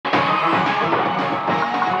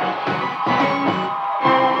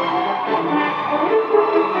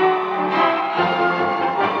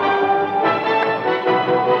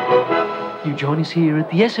join us here at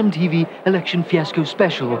the SMTV Election Fiasco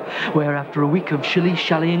Special, where after a week of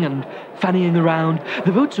shilly-shallying and fannying around,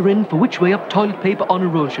 the votes are in for which way up toilet paper on a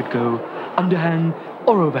roll should go, underhang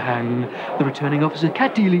or overhang. The returning officer,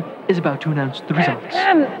 Cat Deeley, is about to announce the results.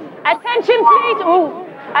 Attention please,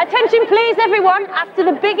 attention please everyone. After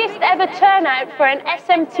the biggest ever turnout for an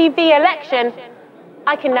SMTV election,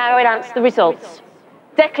 I can now announce the results.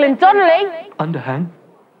 Declan Donnelly, Underhang.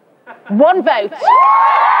 1 vote.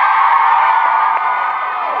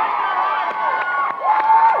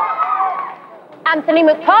 Anthony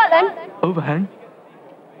McPartlin, Overhang.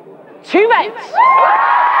 2 votes.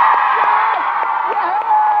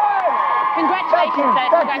 Congratulations, sir.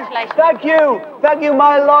 Congratulations. Thank you,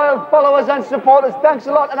 my loyal followers and supporters. Thanks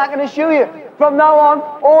a lot, and I can assure you, from now on,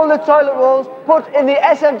 all the toilet rolls put in the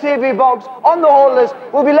SMTV box on the holders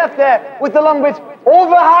will be left there with the long bits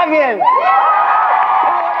overhanging.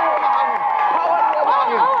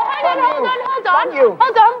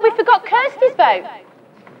 Hold on, we forgot Kirsty's vote.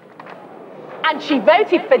 And she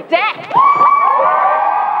voted for Dec.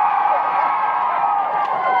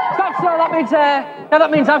 So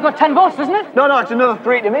that means I've got 10 votes, doesn't it? No, it's another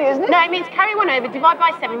 3 to me, isn't it? No, it means carry 1 over, divide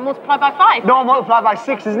by 7, multiply by 5. No, multiply by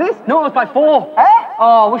 6, isn't it? No, it's by 4. Eh?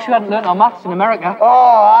 Oh, I wish we hadn't learnt our maths in America. Oh,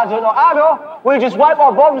 I don't know. We'll just wipe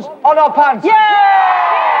our bums on our pants. Yeah!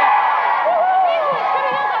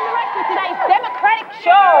 Coming up on the rest of today's Democratic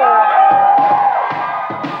show.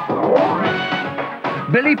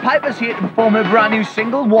 Billy Piper's here to perform her brand new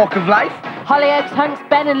single, Walk of Life. Hollyoaks, Hunks,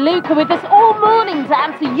 Ben and Luke are with us all morning to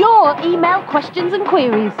answer your email questions and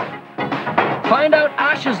queries. Find out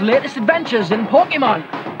Ash's latest adventures in Pokemon.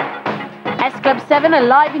 S Club 7 are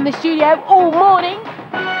live in the studio all morning.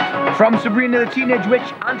 From Sabrina the Teenage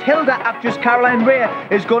Witch, and Hilda actress Caroline Ray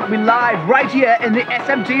is going to be live right here in the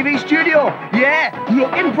SMTV studio. Yeah,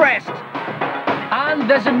 look impressed. And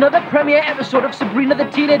there's another premiere episode of Sabrina the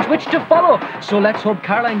Teenage Witch to follow, so let's hope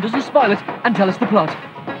Caroline doesn't spoil it and tell us the plot.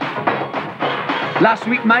 Last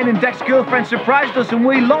week, mine and Dec's girlfriend surprised us and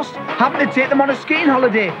we lost, having to take them on a skiing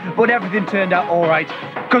holiday. But everything turned out all right,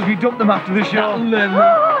 because we dumped them after the show.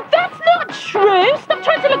 Oh, that's not true. Stop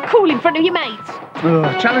trying to look cool in front of your mates.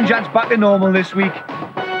 Challenge Ant's back to normal this week.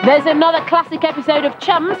 There's another classic episode of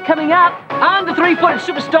Chums coming up. And the 3-footed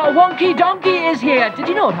superstar Wonky Donkey is here. Did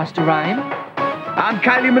you know it has to rhyme? And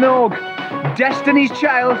Kylie Minogue, Destiny's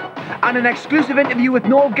Child, and an exclusive interview with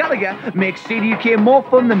Noel Gallagher makes CDUK more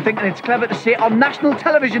fun than thinking it's clever to say on national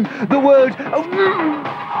television the word What a brilliant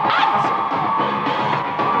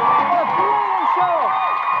show!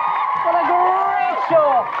 What a great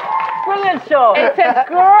show! Brilliant show! It's a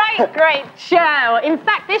great show. In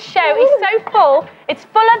fact, this show is so full, it's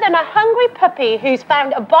fuller than a hungry puppy who's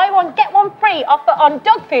found a buy one, get one free offer on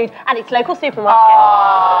dog food at its local supermarket.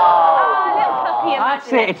 Oh, little puppy, I'd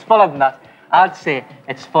say it's fuller than that. I'd say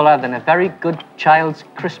it's fuller than a very good child's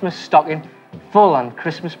Christmas stocking full on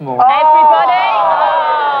Christmas morning. Everybody!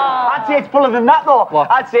 I'd say it's fuller than that, though.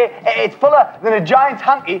 What? I'd say it's fuller than a giant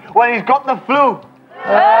hanky when he's got the flu.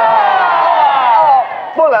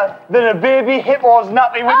 Fuller than a baby hippo's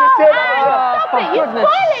nappy. Would you say that? Stop it, you're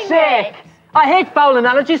spoiling sake. it. I hate foul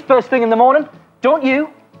analogies first thing in the morning. Don't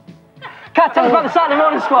you? Cat, tell us about the Saturday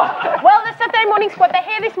morning squad. Well, the Saturday morning squad, they're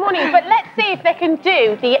here this morning, but let's see if they can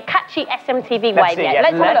do the catchy SMTV Let's wave see, yet. yeah.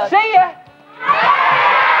 Let's see ya.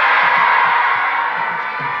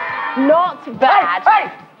 Not bad. Hey!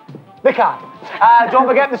 They can't. Don't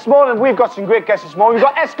forget, this morning, we've got some great guests this morning. We've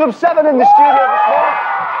got S Club 7 in the studio this morning.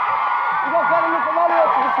 We've got Glenn from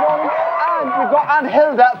Hollyoaks this morning. And we've got Aunt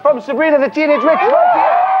Hilda from Sabrina the Teenage Witch right here.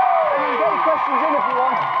 And you can get your questions in if you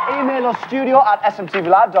want. Email us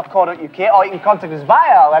studio@smtvlive.co.uk, or you can contact us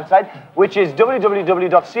via our website, which is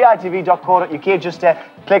www.citv.co.uk. Just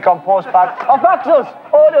click on postcard or fax us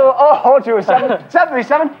 020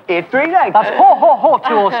 839. That's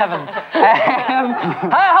 207.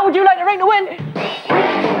 How would you like to ring to win?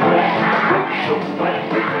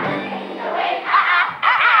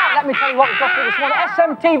 Let me tell you what we've got for this morning.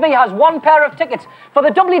 SMTV has 1 pair of tickets for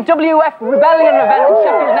the WWF Rebellion event in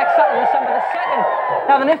Sheffield next Saturday, December the 2nd.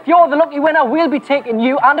 Now then, if you're the lucky winner, we'll be taking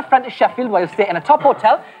you and a friend to Sheffield where you'll stay in a top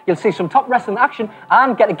hotel, you'll see some top wrestling action,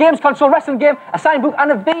 and get a games console wrestling game, a signed book,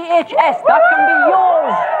 and a VHS. That can be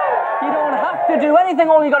yours. You don't have to do anything.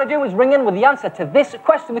 All you got to do is ring in with the answer to this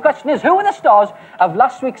question. The question is, who were the stars of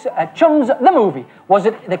last week's Chums the movie? Was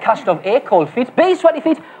it the cast of A, Cold Feet, B, Sweaty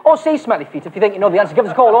Feet, or C, Smelly Feet? If you think you know the answer, give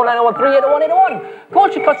us a call, 09013 801 801. Call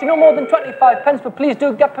should cost you no more than 25 pence, but please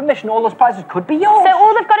do get permission. All those prizes could be yours. So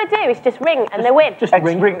all they've got to do is just ring and they win. Just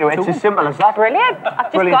ring to it. It's as simple as that. Brilliant. I've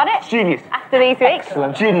just got it. Genius. After these weeks.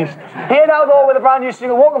 Excellent. Genius. Here now, though, with a brand new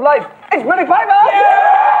single, Walk of Life, it's Billy Piper. Yeah!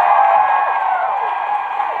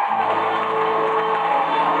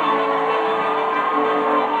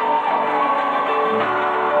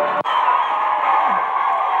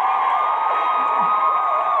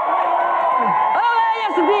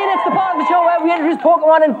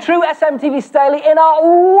 Pokemon in true SMTV style in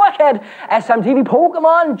our wicked SMTV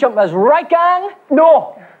Pokemon jumpers. Right, gang?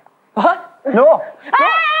 No. What? No.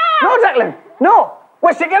 No, Declan. No.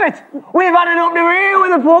 We're sick of it. We've had it up to here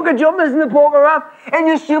with the poker jumpers and the poker rap, and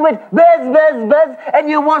your stupid buzz, and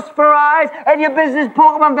your wasp for eyes, and your business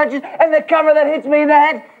Pokemon ventures, and the camera that hits me in the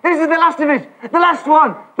head. This is the last of it. The last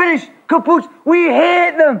one. Finish. Kaput. We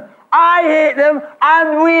hate them. I hate them,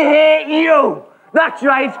 and we hate you. That's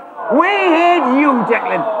right. We hate you,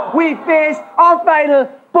 Declan. We face our final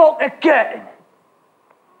poker curtain.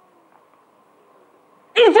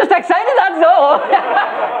 He's just excited, that's all.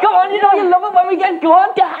 Come on, you know you love it when we get going.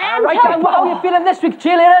 All right, then, how are you feeling this week,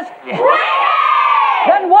 cheerleaders?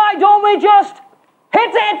 Then why don't we just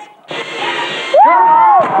hit it?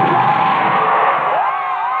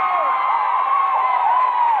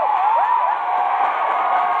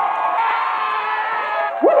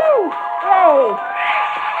 Woohoo! Hey!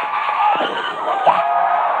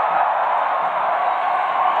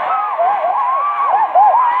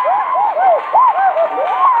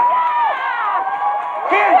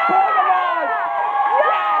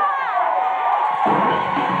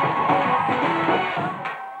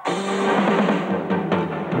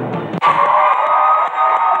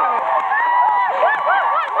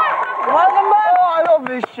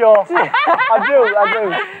 Sure. I do.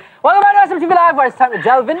 Welcome back to SMTV Live, where it's time to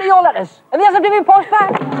delve into your letters and the SMTV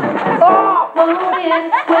postman. Oh,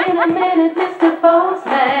 yes, wait a minute, Mr.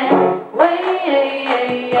 Postman. Wait,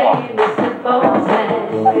 Mr. Postman.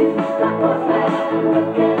 Mr. Postman,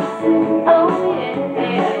 look and see. Oh,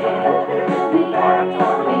 yeah. We are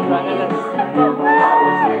talking, Mr.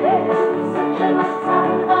 Postman. Such a long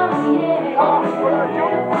time, oh, yeah.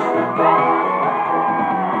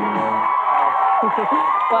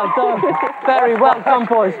 Well done. Very well done,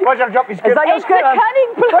 boys. Watch out, drop your script. Is that your script?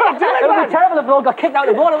 Cunning It would be terrible if we all got kicked out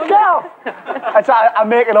of the water, wouldn't it? I'm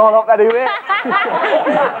making all up anyway.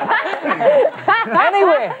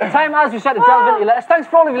 Anyway, time as you said to delve into your letters. Thanks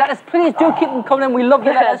for all of your letters. Please do keep them coming in. We love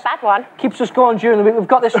your letters. Bad one. Keeps us going during the week. We've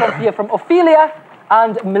got this one for you from Ophelia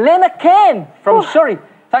and Milena Kane from Surrey.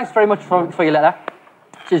 Thanks very much for your letter.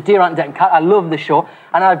 She says, Dear Ant Dec Cat, I love the show,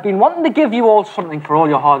 and I've been wanting to give you all something for all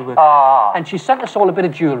your hard work. And she sent us all a bit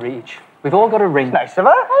of jewellery each. We've all got a ring. Nice of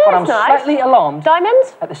her. Oh, but I'm nice. slightly alarmed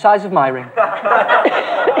Diamonds? at the size of my ring. Look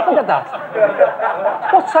at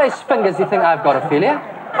that. What size fingers do you think I've got, Ophelia?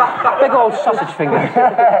 Big old sausage fingers.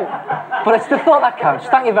 But it's the thought that counts.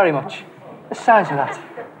 Thank you very much. The size of that.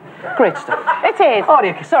 Great stuff. It is. Oh,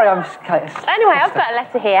 dear. Sorry, I'm just... Anyway, I've got a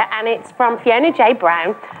letter here, and it's from Fiona J.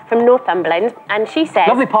 Brown from Northumberland, and she says...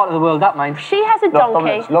 Lovely part of the world, that, mind. She has a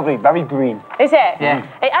donkey. It's lovely, very green. Is it? Yeah.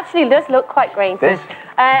 It actually does look quite green. This?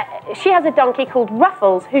 She has a donkey called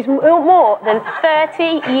Ruffles, who's more than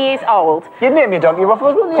 30 years old. You'd name your donkey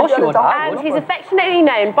Ruffles, wouldn't you? Of course you would. And he's affectionately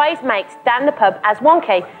known by his mates down the pub as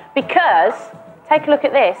Wonky because, take a look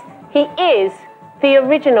at this, he is the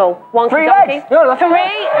original Wonky Three donkey. legs. No, that's 3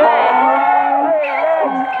 legs.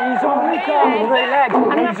 He's only got 3 legs.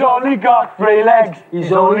 He's only got 3 legs.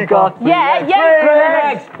 He's only got 3 Yeah.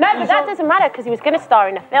 legs. No, but that doesn't matter because he was going to star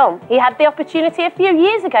in a film. He had the opportunity a few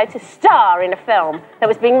years ago to star in a film that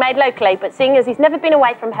was being made locally, but seeing as he's never been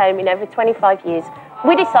away from home in over 25 years,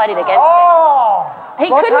 we decided against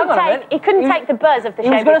it. He couldn't take the buzz of the show.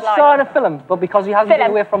 He was going to star in a film, but because he hasn't been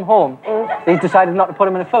away from home, he decided not to put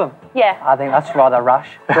him in a film. Yeah. I think that's rather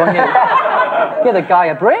rash. Don't you? Give the guy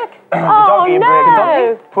a break. Oh, donkey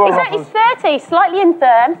no. Poor He's 30, slightly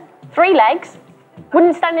infirm, 3 legs.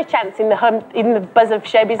 Wouldn't stand a chance in the buzz of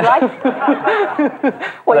showbiz life.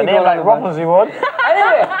 What a name like Ruffles, he would.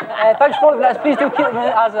 Anyway, thanks for all of that. Please do keep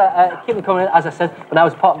them coming in, as I said. But now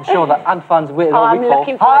it's part of the show that Ant fans waited all week for. I'm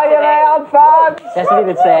looking forward to Hiya there, Ant fans! Yes,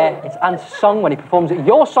 indeed, it's Ant's song when he performs it.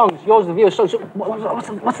 Your songs, yours, the viewers' songs. So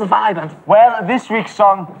what's the vibe, Ant? Well, this week's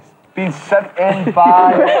song been sent in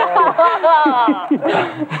by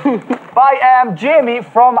Jamie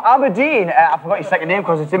from Aberdeen. I forgot your second name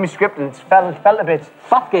because it's in my script and it's felt a bit.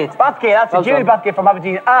 Bathgate. That's it. Jamie Bathgate from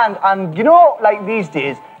Aberdeen. And you know, like these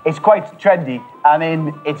days, it's quite trendy. I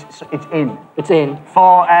mean, it's in. It's in.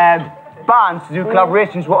 For bands to do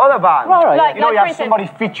collaborations with other bands. Right. Like, You know, you for have somebody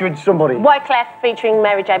featuring somebody. Wyclef featuring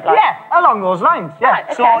Mary J. Blige. Yeah, along those lines. Yeah. Right,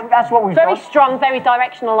 okay. So that's what we've Very done. strong, very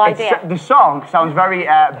directional idea. The song sounds very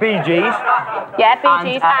Bee Gees. Yeah, Bee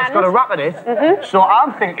Gees And it's got a rap in it. So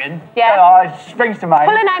I'm thinking, Yeah. it springs to mind.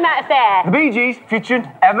 Pull a name out of there. The Bee Gees featuring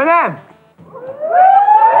Eminem.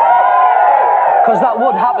 Because that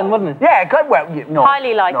would happen, wouldn't it? Yeah, good. Well, no.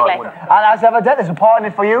 Highly likely. No, it wouldn't. And as ever did, there's a part in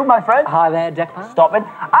it for you, my friend. Hi there, Deck Man. Stop it.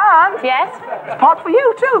 And Yes? it's a part for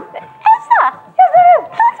you too. Who's that? Yes,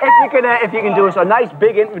 If you can do us a nice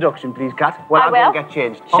big introduction, please, Kat. Well, I'm going to get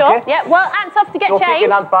changed. Sure. Okay? Yeah. Well, Ant's off to get changed. No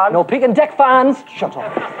peeking, Ant fans. No peeking, Dec fans. Shut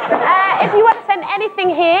up. If you want to send anything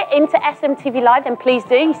here into SMTV Live, then please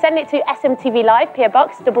do. You send it to SMTV Live, PO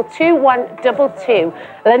Box 22122,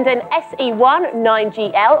 London SE1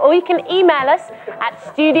 9GL, or you can email us at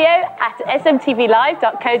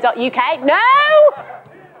studio@smtvlive.co.uk. No!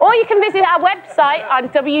 Or you can visit our website on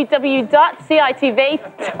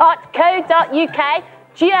www.citv.co.uk.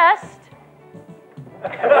 Just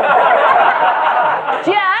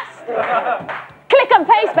click on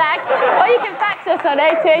Pasteback, or you can fax us on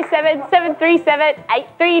 0207 737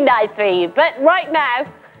 8393. But right now,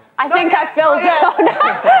 I think I've filled down.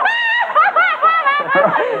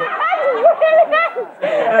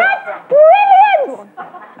 That's brilliant!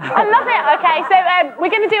 I love it. Okay, so we're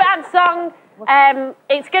going to do Ant's song.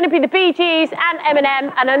 It's going to be the Bee Gees and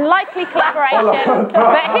Eminem, an unlikely collaboration.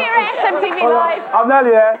 But here at SMTV Live, I'm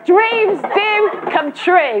nearly there. dreams do come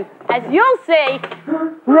true, as you'll see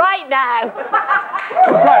right now.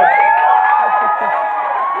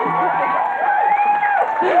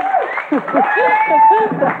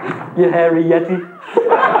 You hairy yeti.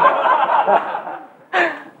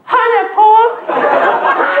 Hi there, Paul.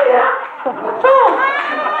 So,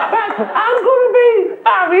 I'm going to be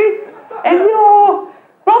Barry, and you're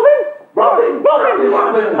Robin.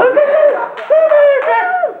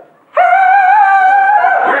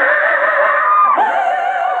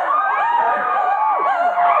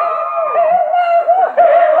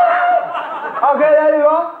 Okay, there you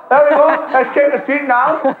go. Let's take the seat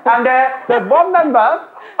now. And there's one member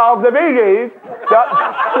of the Bee Gees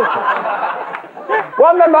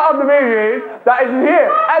that isn't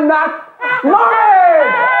here, and that's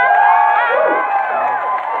Maureen!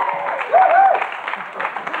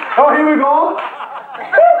 Oh, here we go.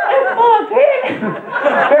 This is for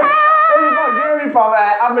Jerry from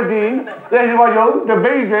Aberdeen. This is for you, the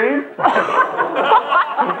Bee Gees.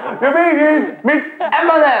 The Bee Gees meet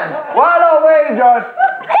Eminem. What a way, Josh.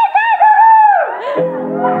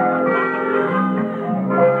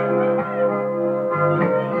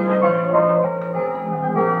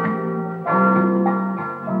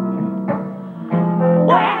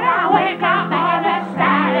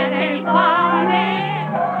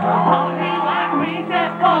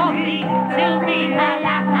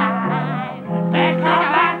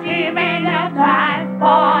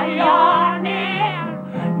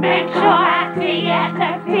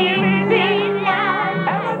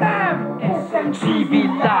 SMTV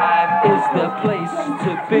Live is the place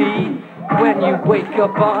to be when you wake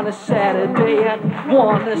up on a Saturday and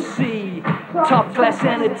wanna see top-class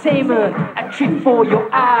entertainment, a treat for your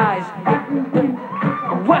eyes.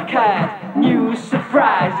 Work hard, new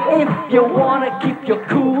surprise. If you wanna keep your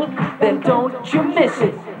cool, then don't you miss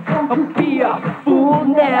it. Be a fool,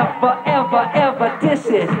 never, ever, ever diss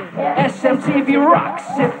it. SMTV rocks,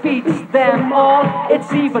 it beats them all.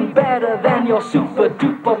 It's even better than your super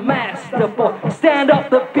duper master boy. Stand up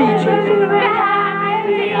the Bee Gees.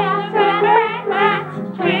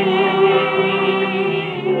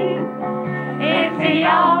 It's the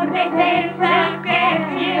only thing that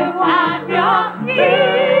gets you on your feet.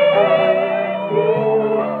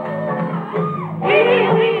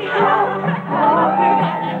 Here we go.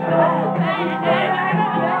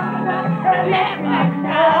 Let me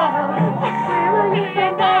know.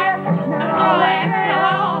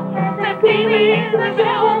 The TV is the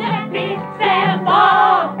show that beats them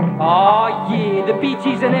all. Oh yeah, the Bee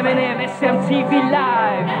Gees and Eminem, SMTV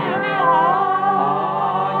Live.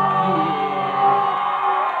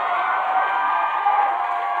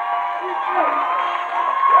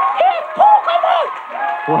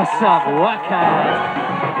 What's up, what kind?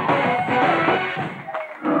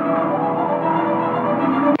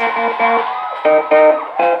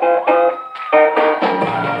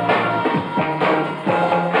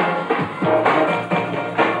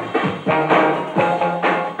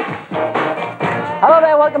 Hello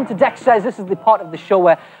there, welcome to Dec Says. This is the part of the show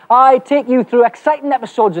where I take you through exciting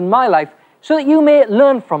episodes in my life so that you may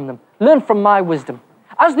learn from them, learn from my wisdom.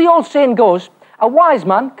 As the old saying goes, a wise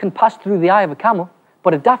man can pass through the eye of a camel,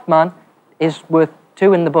 but a daft man is worth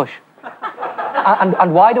two in the bush.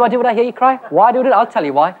 And why do I do it, I hear you cry? Why do I do it? I'll tell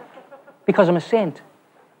you why. Because I'm a saint.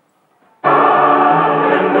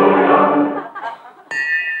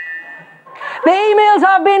 The emails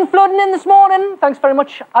have been flooding in this morning. Thanks very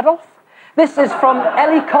much, Adolf. This is from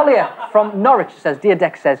Ellie Collier from Norwich. Says, Dear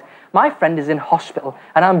Dec Says, my friend is in hospital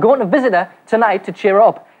and I'm going to visit her tonight to cheer her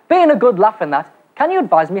up. Being a good laugh and that, can you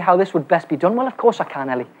advise me how this would best be done? Well, of course I can,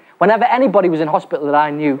 Ellie. Whenever anybody was in hospital that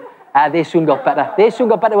I knew, they soon got better. They soon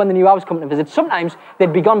got better when they knew I was coming to visit. Sometimes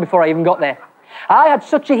they'd be gone before I even got there. I had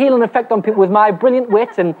such a healing effect on people with my brilliant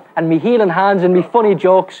wit and me healing hands and me funny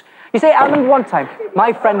jokes. You see, I remember one time,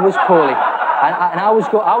 my friend was poorly, and I was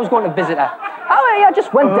going to visit her. I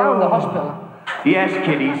just went down to the hospital. Yes,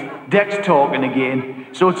 kiddies, Dec's talking again.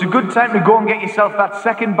 So it's a good time to go and get yourself that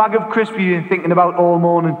second bag of crisps you've been thinking about all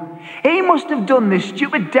morning. He must have done this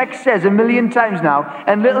stupid Dec Says a million times now,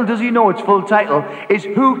 and little does he know its full title is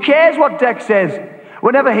Who Cares What Dec Says?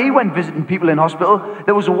 Whenever he went visiting people in hospital,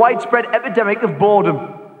 there was a widespread epidemic of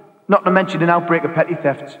boredom. Not to mention an outbreak of petty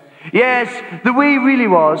thefts. Yes, the way he really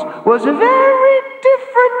was a very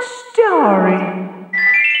different story.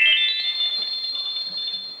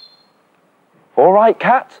 All right,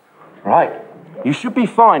 Cat. Right. You should be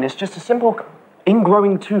fine. It's just a simple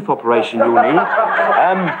ingrowing tooth operation you'll need.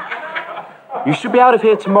 You should be out of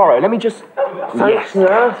here tomorrow. Let me just... Thanks,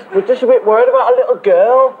 nurse. We're just a bit worried about a little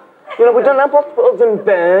girl. You know, we don't have hospitals in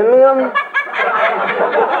Birmingham.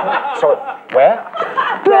 Sorry, where?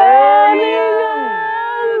 Birmingham!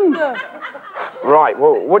 Right,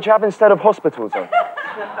 well, what do you have instead of hospitals then?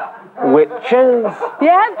 Witches.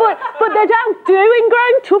 Yeah, but they don't do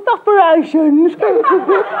ingrown tooth operations.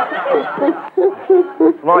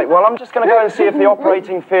 Right, well, I'm just going to go and see if the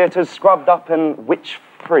operating theatre's scrubbed up and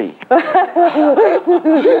witch-free. We have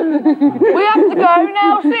to go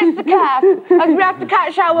now, Sister Cat, as we have to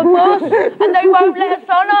catch our bus, and they won't let us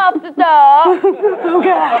on after dark.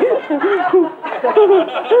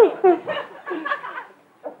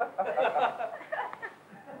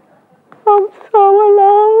 I'm so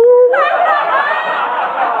alone.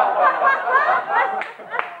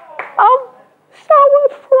 I'm so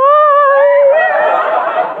afraid.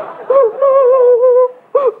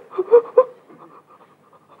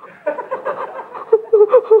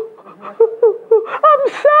 I'm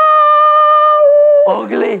so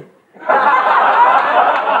Ugly.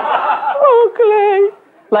 ugly.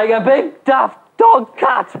 Like a big daft dog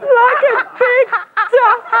cat. Like a big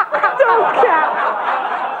daft dog cat.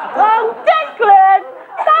 Oh, Declan,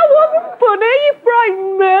 that wasn't funny. You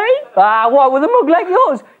frightened me. Ah, what, with a mug like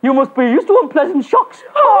yours? You must be used to unpleasant shocks.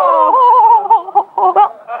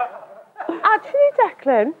 Well, actually,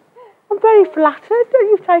 Declan, I'm very flattered that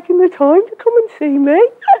you've taken the time to come and see me.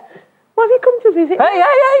 Why have you come to visit me?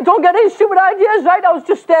 Hey, don't get any stupid ideas, right? I was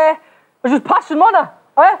just passing on her.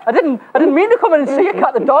 I didn't mean to come in and see you,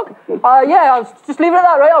 Cat the dog. Yeah, I was just leaving it at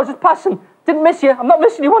that, right? I was just passing. Didn't miss you. I'm not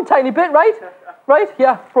missing you one tiny bit, right? Right?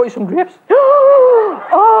 Yeah, brought you some grapes.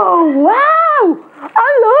 Oh, wow!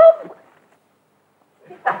 I love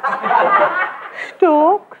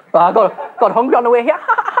stalks. I got hungry on the way here.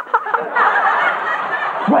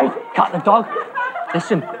 Right, Cat the dog.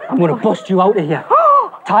 Listen, I'm going to bust you out of here.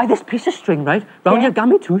 Tie this piece of string, right, round your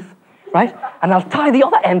gammy tooth, right? And I'll tie the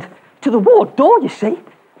other end to the ward door, you see?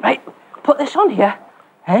 Right? Put this on here,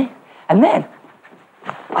 eh? And then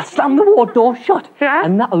I'll slam the ward door shut,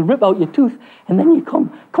 and that'll rip out your tooth, and then you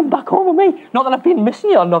come back home with me. Not that I've been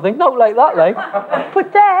missing you or nothing, not like that, like.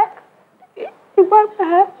 But Dec, it won't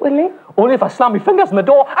hurt, will it? Only if I slam my fingers on the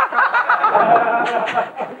door.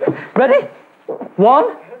 Ready?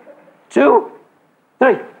 1, 2,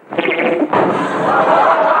 3.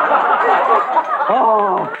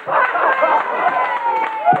 Oh.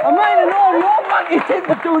 I made an all your monkey did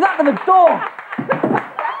to do that to the door.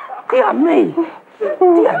 Dear me.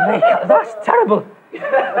 Dear me, that's terrible.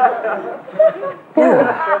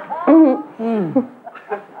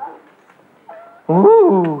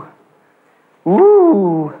 Ooh.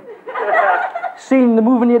 Ooh. Seen the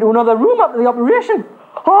moving you to another room after the operation.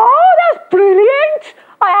 Oh, that's brilliant.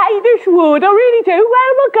 I hate this wood, I really do. Where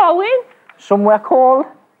am I going? Somewhere called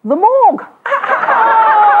the morgue.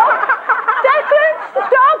 Declan,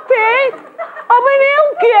 stop it. I'm an ill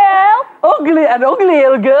girl. An ugly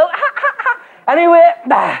ill girl. Anyway,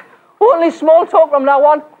 only small talk from now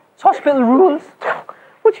on. It's hospital rules.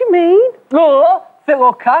 What do you mean? Oh,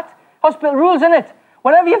 fickle cat. Hospital rules, innit?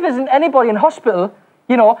 Whenever you visit anybody in hospital,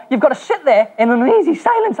 you know, you've got to sit there in an uneasy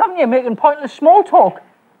silence, haven't you, making pointless small talk.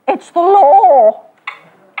 It's the law.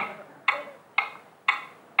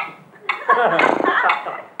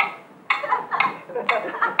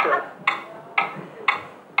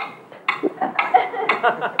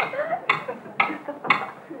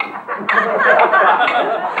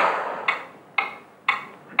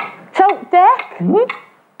 So, Dec,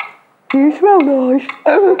 you smell nice.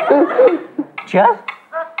 Cheers.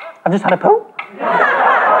 I've just had a poo.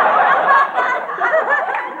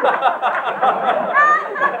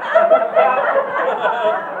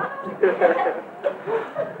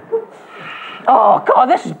 Oh, God,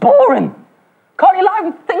 this is boring. Can't you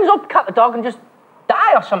liven things up, Cat the dog, and just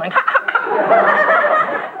die or something?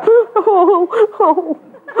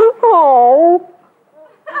 Oh.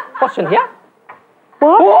 What's in here?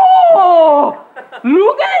 What? Oh!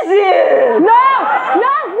 Look at it! No,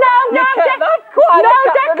 You kept that quiet. no,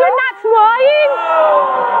 Declan, that's mine.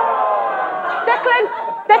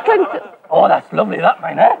 Declan. Oh, that's lovely, that,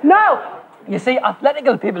 mine, eh? No, You see,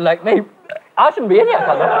 athletical people like me, I shouldn't be in here, can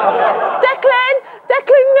I? Declan,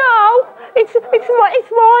 no,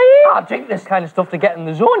 it's mine. I drink this kind of stuff to get in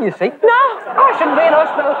the zone, you see. No. I shouldn't be in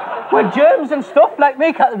hospital with germs and stuff like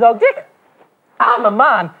me, cat the dog, Dick. I'm a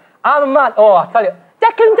man. Oh, I tell you.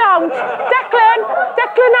 Declan, don't. Declan,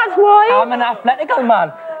 that's mine. I'm an athletical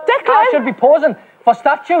man. Declan. I should be posing for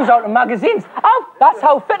statues out in magazines. Oh, That's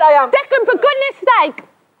how fit I am. Declan, for goodness sake.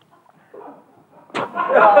 Put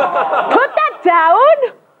that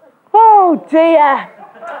down. Oh, dear.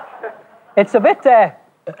 It's a bit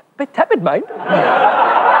tepid, mate.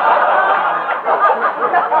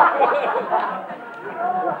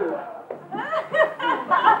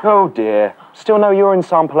 Oh dear. Still no urine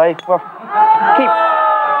sample, eh? Well,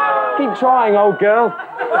 keep trying, old girl.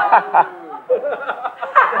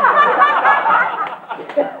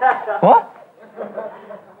 What?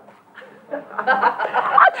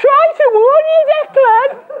 I tried to warn you, Declan.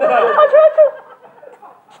 I tried to...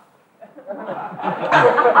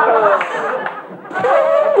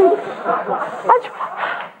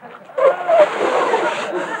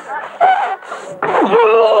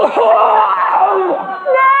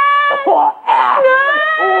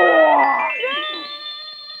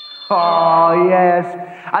 Oh, yes.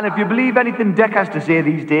 And if you believe anything Dec has to say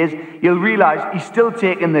these days, you'll realise he's still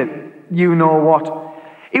taking the you-know-what.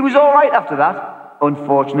 He was all right after that,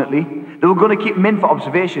 unfortunately. They were going to keep him in for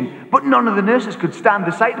observation, but none of the nurses could stand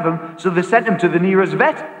the sight of him, so they sent him to the nearest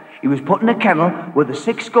vet. He was put in a kennel with a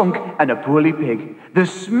sick skunk and a poorly pig. The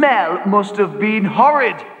smell must have been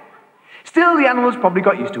horrid. Still, the animals probably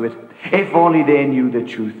got used to it. If only they knew the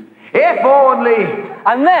truth. If only!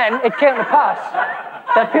 And then it came to pass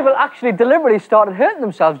that people actually deliberately started hurting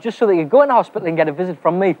themselves just so they could go in the hospital and get a visit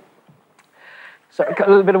from me. Sorry, got a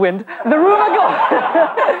little bit of wind. The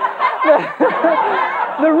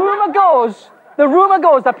rumour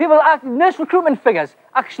goes that people, nurse recruitment figures,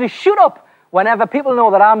 actually shoot up whenever people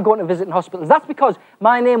know that I'm going to visit in hospitals. That's because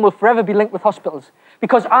my name will forever be linked with hospitals.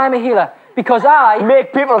 Because I'm a healer. Because I...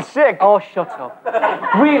 Make people sick. Oh, shut up.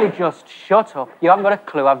 Really, just shut up. You haven't got a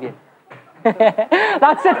clue, have you?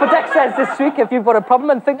 That's it for Dec Says this week. If you've got a problem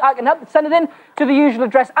and think I can help, send it in to the usual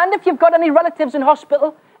address. And if you've got any relatives in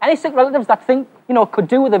hospital, any sick relatives that think, could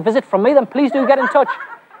do with a visit from me, then please do get in touch.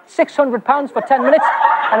 £600 for 10 minutes,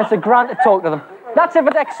 and it's a grand to talk to them. That's it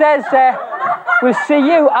for Dec Says. We'll see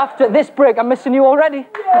you after this break. I'm missing you already.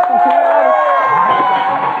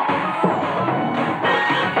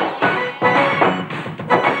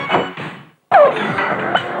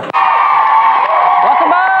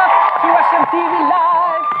 SMTV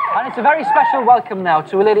Live, and it's a very special welcome now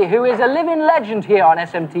to a lady who is a living legend here on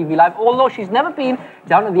SMTV Live, although she's never been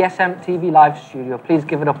down at the SMTV Live studio. Please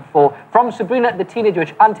give it up for, from Sabrina the Teenage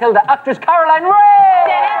Witch until the actress Caroline Ray!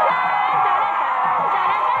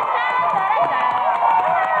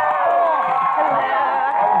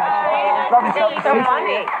 You're so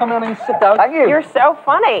funny. Come on and sit down. Thank you. You're so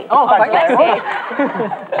funny. Oh, thank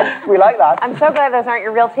you. We like that. I'm so glad those aren't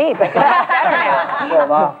your real teeth. I feel much better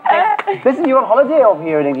now. Listen, you're on holiday over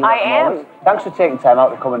here in England. I at the am. moment. Thanks for taking time out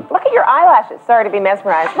to come and... Look at your eyelashes. Sorry to be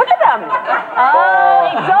mesmerized. Look at them. Oh,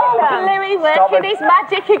 don't Bluey working his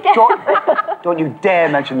magic again. Don't you dare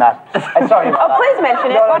mention that. Sorry about that. Please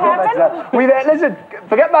mention it. What happened? Listen,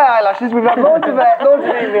 forget my eyelashes. We've got loads of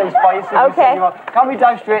emails for you. Okay. Can we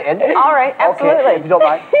dive straight in? All right, absolutely. Okay, if you don't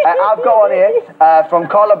mind. I've got one here from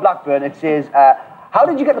Carla Blackburn. It says, how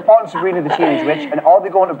did you get the part of Sabrina the Teenage Witch, and are they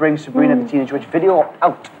going to bring Sabrina the Teenage Witch video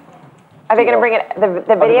out? Are they going to bring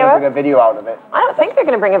the video out? Bring a video out of it. I don't think they're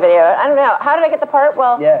going to bring a video out. I don't know. How did I get the part?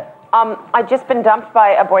 Well, I'd just been dumped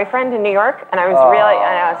by a boyfriend in New York, and I was I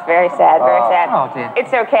know, it's very sad, very sad. Oh, dear.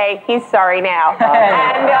 It's okay. He's sorry now.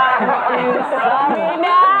 And he's sorry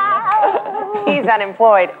now. He's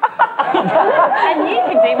unemployed. And you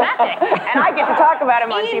can do magic. And I get to talk about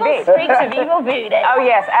him on TV. Streets of evil voodoo. Oh,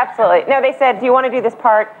 yes, absolutely. No, they said, do you want to do this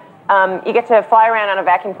part? You get to fly around on a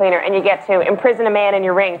vacuum cleaner, and you get to imprison a man in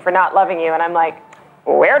your ring for not loving you. And I'm like,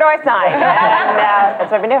 where do I sign? And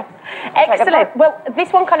that's what I've been doing. Excellent. Well,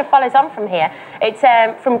 this one kind of follows on from here. It's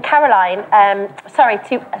from Caroline,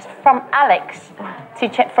 from Alex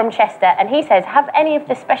from Chester, and he says, have any of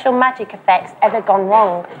the special magic effects ever gone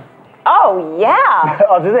wrong? Oh, yeah.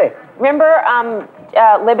 Oh, do they? Remember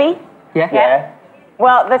Libby? Yeah.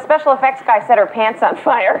 Well, the special effects guy set her pants on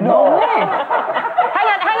fire. No. Hang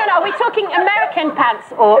on. Are we talking American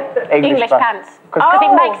pants or English pants? Because Oh,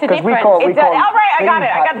 it makes a 'cause we difference. call- All right, I got it.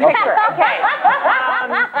 I got the picture. Okay.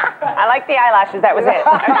 I like the eyelashes. That was it.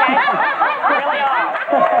 Okay.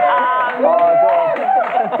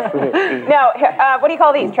 Really no, what do you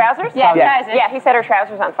call these? Trousers? Yeah, trousers. Yeah, he set her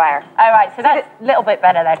trousers on fire. All right, so that's a little bit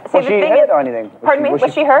better then. See, Was the she thing hurt is, or anything? pardon me,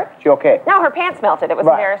 was she hurt? She okay? No, her pants melted. It was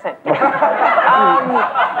Right. embarrassing.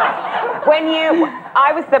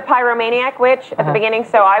 I was the pyromaniac witch at the beginning,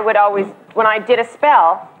 so I would always, when I did a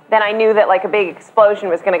spell, then I knew that like a big explosion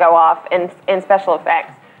was going to go off in special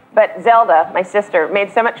effects. But Zelda, my sister,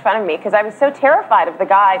 made so much fun of me because I was so terrified of the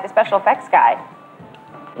guy, the special effects guy.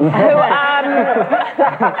 Who, I don't know if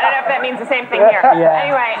that means the same thing here. Yeah.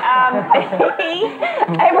 Anyway,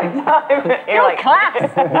 every time you're like, class.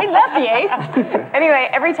 We love you. Anyway,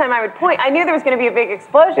 every time I would point, I knew there was going to be a big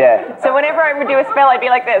explosion. Yeah. So whenever I would do a spell, I'd be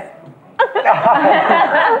like this. And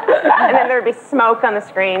then there would be smoke on the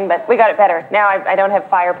screen, but we got it better. Now I don't have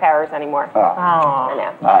fire powers anymore. I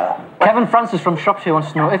know. Kevin Francis from Shropshire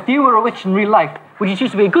wants to know, if you were a witch in real life, would you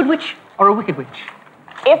choose to be a good witch or a wicked witch?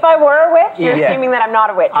 If I were a witch, you're Yeah. assuming that I'm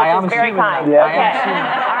not a witch, which I am is very assuming kind. that. Yeah. I am Okay. assuming.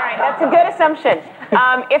 All right, that's a good assumption.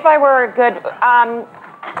 If I were a good, well,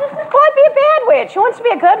 I'd be a bad witch. Who wants to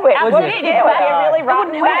be a good witch? Would Would you? it be a really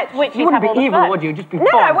rotten witch? You wouldn't be evil, would you? Just be No,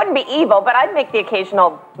 fun. I wouldn't be evil, but I'd make the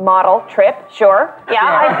occasional model trip, sure. Yeah,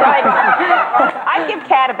 I'd give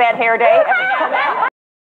Cat a bad hair day every now and then.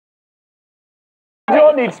 You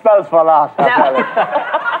don't need spells for that.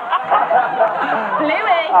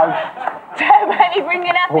 Louis, don't let me bring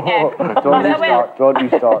it up again. Don't you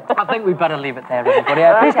start. I think we better leave it there, everybody.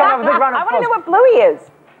 Please come have a big round of I want to applause. know what Bluey is.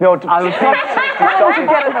 No, I would stop.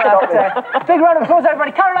 Big round of applause,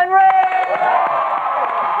 everybody. Caroline Ray!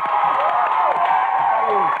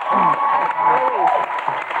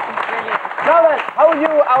 Now then, how are you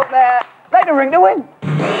out there? Like the ring to win?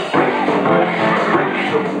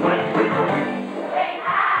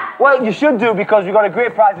 Well, you should do because we've got a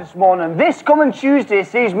great prize this morning. This coming Tuesday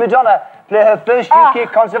sees Madonna play her first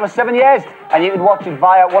UK concert for 7 years, and you can watch it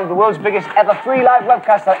via one of the world's biggest ever free live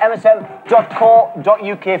webcasts at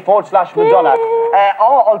msm.co.uk/Madonna.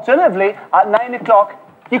 Or alternatively, at 9 o'clock,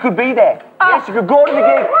 you could be there. Yes, you could go to the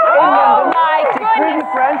gig. my Take three of your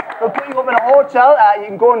friends, they'll put you up in a hotel, you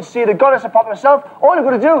can go and see the goddess of pop herself. All you've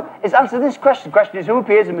got to do is answer this question. The question is, who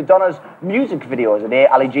appears in Madonna's music videos? Are they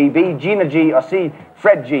Ali G, B, Gina G, or C,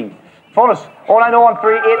 Fred G? Phone us,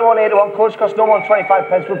 0913 81881, coach costs no more than 25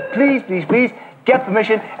 pence, but please, please, please, get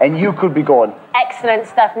permission and you could be going. Excellent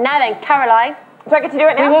stuff. Now then, Caroline, Do I get to do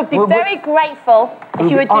it now? we would be very grateful if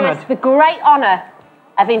you would do us the great honour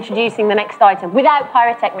of introducing the next item without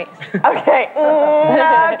pyrotechnics. Okay.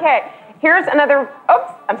 Okay. Here's another.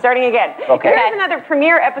 Oops, I'm starting again. Okay. Here's another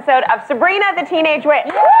premiere episode of Sabrina the Teenage Witch.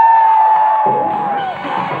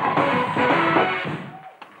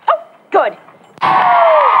 Oh, good.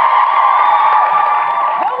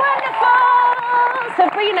 The wonderful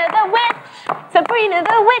Sabrina the witch. Sabrina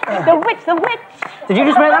the witch. The witch. The witch. Did you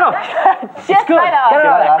just make that up? Just Good. right off. Get it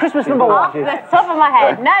out there. Christmas number Off one. the top of my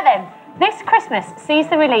head. Now then, this Christmas sees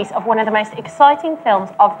the release of one of the most exciting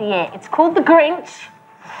films of the year. It's called The Grinch,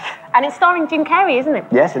 and it's starring Jim Carrey, isn't it?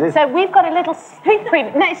 Yes, it is. So we've got a little sneak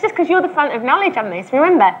preview. No, it's just because you're the font of knowledge on this,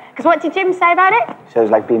 remember? Because what did Jim say about it? So it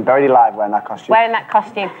was like being buried alive wearing that costume. Wearing that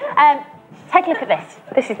costume. Take a look at this.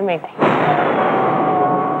 This is the movie.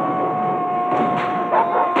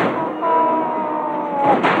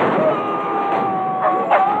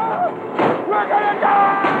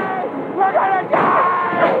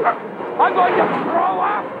 I'm going to throw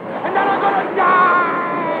up, and then I'm going to die!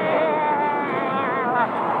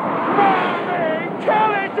 Mommy,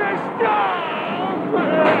 tell it to stop!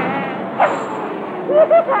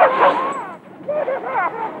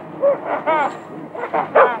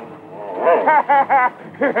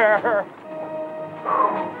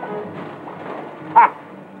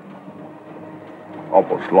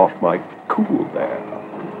 Almost lost my cool there.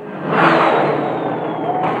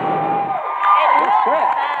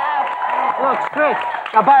 Looks great.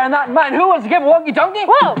 Now, bearing that in mind, who wants to give a wonky donkey?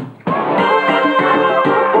 Whoa!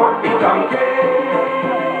 Wonky donkey,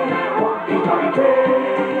 wonky donkey,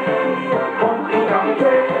 wonky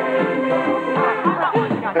donkey.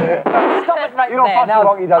 Stop it right You don't there. pass the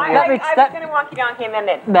wonky donkey. Let me I was step. going to wonky donkey and then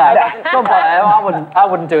it. No, don't bother. I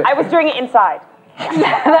wouldn't do it. I was doing it inside.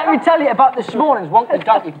 Let me tell you about this morning's Wonky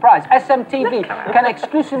Donkey prize. SMTV can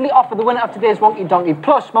exclusively offer the winner of today's Wonky Donkey,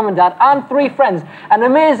 plus Mum and Dad and 3 friends, an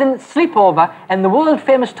amazing sleepover in the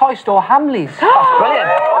world-famous toy store Hamleys. Brilliant.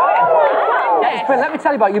 That is It's brilliant. Let me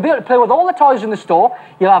tell you about it. You'll be able to play with all the toys in the store.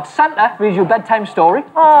 You'll have Santa read you a bedtime story.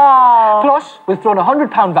 Aww. Plus, we've thrown a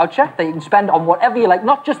 £100 voucher that you can spend on whatever you like.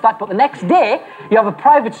 Not just that, but the next day, you have a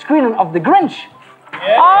private screening of The Grinch.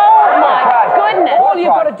 Yeah. Oh my goodness! All you've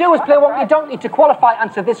got to do is play Wonky Donkey to qualify.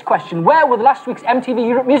 Answer this question: where were last week's MTV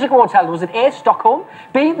Europe Music Awards held? Was it A, Stockholm,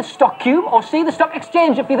 B, the Stock Cube, or C, the Stock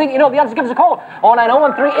Exchange? If you think you know the answer, give us a call.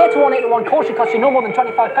 09013 Caution costs you no more than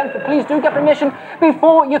 25 pence, but please do get permission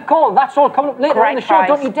before you call. That's all coming up later in the show.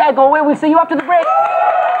 Don't you dare go away. We'll see you after the break.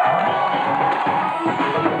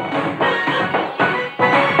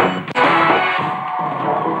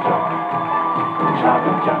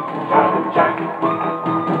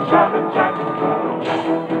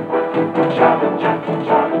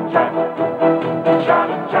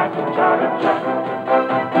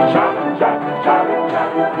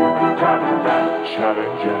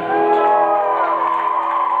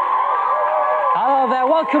 Hello there,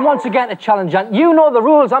 welcome once again to Challenge Ant. You know the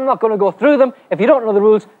rules, I'm not going to go through them. If you don't know the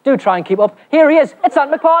rules, do try and keep up. Here he is, it's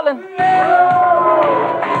Ant McPartlin.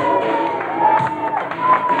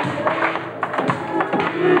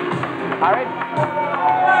 All right.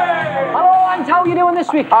 Hello, Ant, how are you doing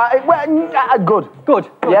this week? Good. Good,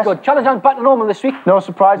 Yes. good. Challenge Ant back to normal this week. No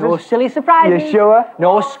surprises? No silly surprises. You sure?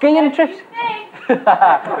 No skiing trips. You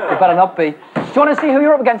better not be. Do you want to see who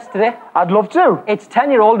you're up against today? I'd love to. It's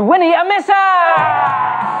 10-year-old Winnie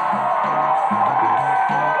Amissa!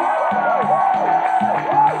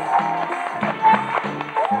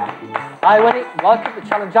 Hi, Winnie. Welcome to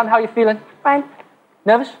Challenge Ant. How are you feeling? Fine.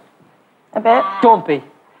 Nervous? A bit. Don't be.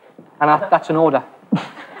 And that's an order.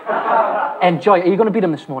 Enjoy. Are you going to beat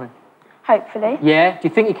him this morning? Hopefully. Yeah? Do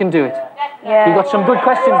you think you can do it? Yeah. You got some good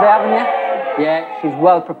questions there, haven't you? Yeah, she's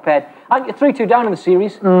well prepared. I think you're 3-2 down in the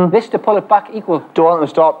series. This to pull it back equal. Don't want to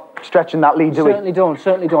stop stretching that lead, do we? Certainly don't,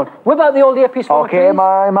 certainly don't. Whip out the old earpiece for me, Okay, please.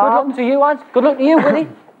 my man. Good luck to you, Ant. Good luck to you, Winnie.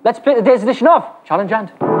 Let's play today's edition of Challenge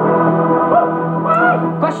Ant.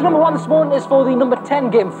 Question number 1 this morning is for the number 10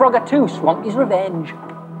 game, Frogger 2, Swampy's Revenge.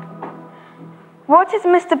 What is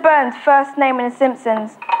Mr. Burns' first name in The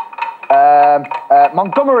Simpsons?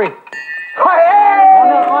 Montgomery.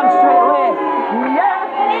 On straight away.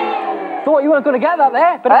 Yeah. Thought you weren't going to get that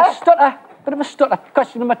there. Bit of a stutter. Bit of a stutter.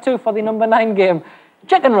 Question number 2 for the number 9 game,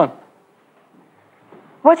 Chicken Run.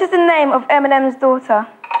 What is the name of Eminem's daughter?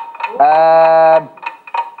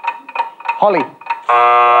 Holly. 1-1.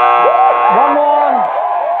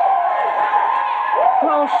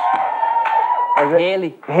 Close.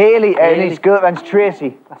 Haley. Haley, and his girlfriend's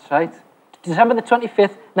Tracy. That's right. December the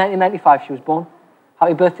 25th, 1995, she was born.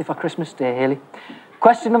 Happy birthday for Christmas Day, Haley.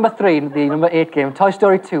 Question number 3, the number 8 game, Toy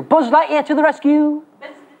Story 2. Buzz Lightyear to the rescue.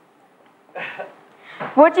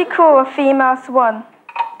 What do you call a female swan?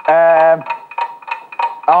 A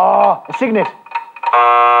signet.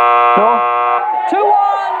 No? 2-1.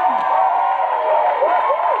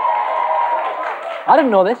 I didn't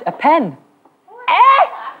know this. A pen.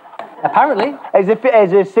 Apparently. Is a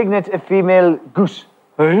signet a female goose?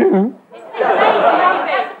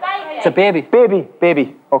 It's a baby.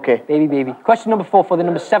 Baby. Okay. Baby. Question number 4 for the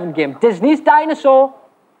number 7 game. Disney's Dinosaur.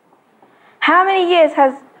 How many years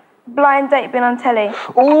has Blind Date been on telly?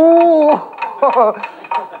 Ooh!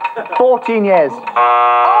 14 years. 3-1.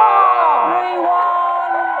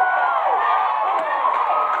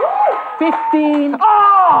 Oh! 15.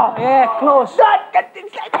 Oh! Yeah, close.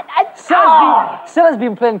 Silla's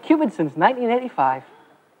been playing Cupid since 1985.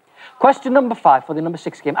 Question number 5 for the number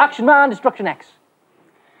 6 game. Action Man, Destruction X.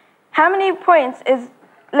 How many points is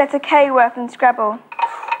letter K worth in Scrabble?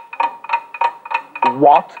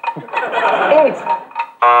 What? 8.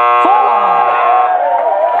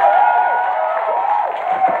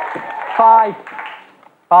 4.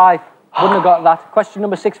 5. Wouldn't have got that. Question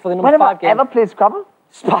number 6 for the number 5 game. Ever played Scrabble?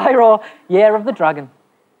 Spyro, Year of the Dragon.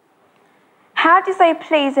 How do you say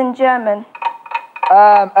please in German?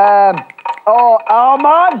 Oh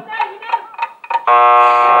man!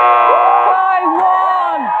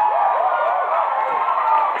 5-1.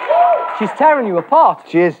 She's tearing you apart.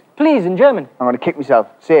 She is. Please in German. I'm going to kick myself.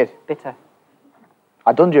 Say it. Bitter.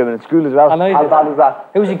 I've done German at school as well. I know you How did. bad is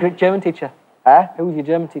that? Who was your German teacher? Who was your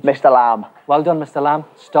German teacher? Mr. Lamb. Well done, Mr. Lamb.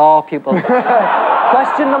 Star pupil.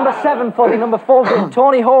 Question number 7 for the number 4 game.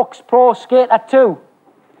 Tony Hawk's Pro Skater 2.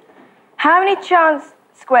 How many chance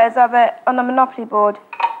squares are there on a Monopoly board?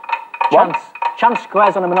 Chance. Chance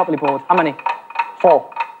squares on a Monopoly board. How many? 4.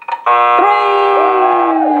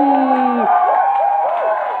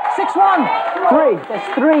 3. 6-1. 3.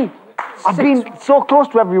 There's 3. I've been so close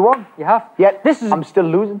to everyone. You have? Yet I'm still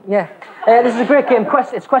losing. Yeah. This is a great game.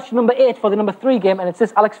 It's question number 8 for the number 3 game, and it's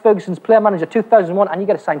this Alex Ferguson's Player Manager 2001, and you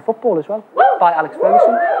get a signed football as well by Alex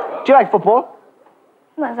Ferguson. Do you like football?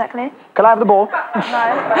 Not exactly. Can I have the ball?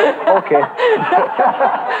 No. Okay.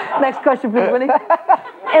 Next question, please, Winnie.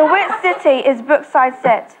 In which city is Brookside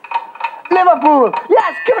set? Liverpool!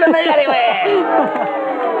 Yes, give it to me anyway!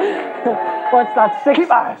 What's that?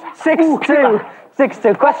 6-2.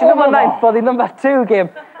 6-2. Question Oh, number no. 9 for the number 2 game.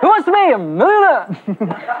 Who wants to be a millionaire?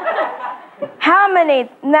 How many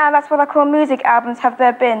Now That's What I Call Music albums have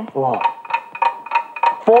there been? Whoa.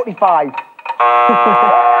 45.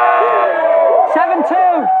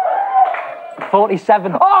 7-2.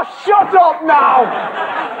 47. Oh, shut up now!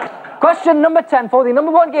 Question number 10 for the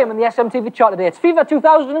number 1 game in the SMTV chart today. It's FIFA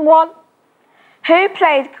 2001. Who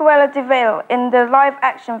played Cruella de Vil in the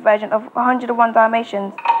live-action version of 101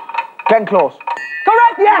 Dalmatians? Glenn Close.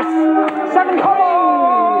 Correct, yes! 7 It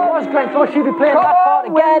was Glenn Close. She'll be playing that part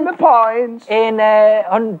again. The points. In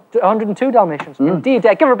 102 Dalmatians. Indeed.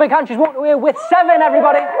 Give her a big hand. She's walked away with 7,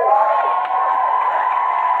 everybody.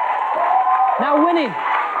 Now, Winnie,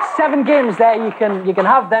 7 games there. You can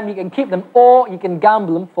have them, you can keep them, or you can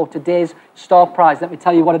gamble them for today's star prize. Let me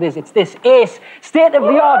tell you what it is. It's this Ace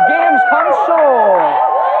state-of-the-art games console.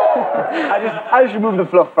 I just remove the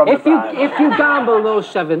fluff from If you gamble those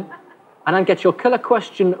 7 and then get your killer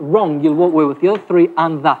question wrong, you'll walk away with the other 3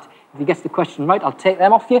 and that. If you get the question right, I'll take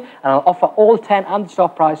them off you and I'll offer all 10 and the star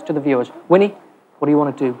prize to the viewers. Winnie, what do you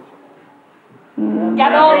want to do?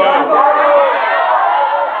 Gamble!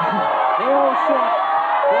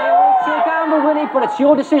 It's your gamble, Winnie, but it's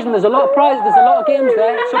your decision. There's a lot of prizes, there's a lot of games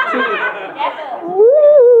there. It's up to you.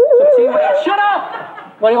 It's up to you. Shut up!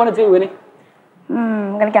 What do you want to do, Winnie?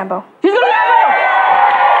 I'm going to gamble. She's going to gamble!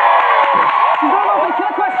 She's going to go for the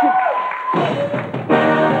killer question.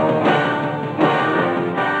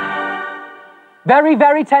 Very,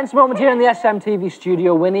 very tense moment here in the SMTV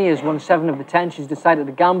studio. Winnie has won 7 of the 10. She's decided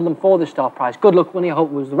to gamble them for the star prize. Good luck, Winnie. I hope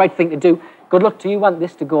it was the right thing to do. Good luck to you. Want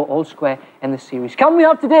this to go all square in this series. Can we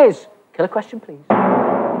have today's killer question, please?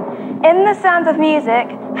 In The Sound of Music,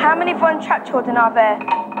 how many Von Trapp children are there?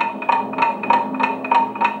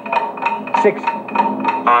 6.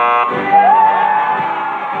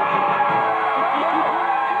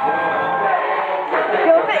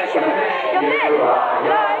 You're big. You're big.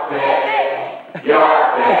 No,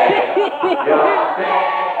 you're big.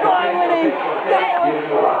 Go on, Winnie.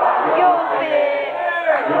 You're big.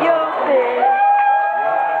 You're big.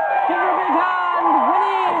 Give her a big hand.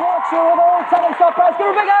 Winnie walks through with all 10 and star prize. Give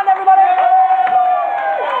her a big hand, everybody.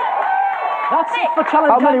 That's it for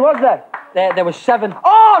challenge. How many was there? There was 7.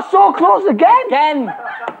 Oh, so close again! Again.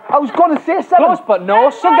 I was going to say 7. Close, but no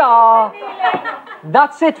cigar.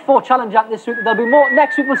 That's it for Challenge Ant this week. There'll be more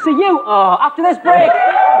next week. We'll see you after this break.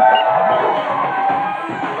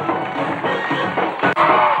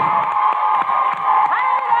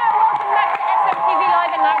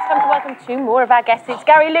 Welcome to more of our guests. It's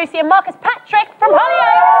Gary, Lucy and Marcus Patrick from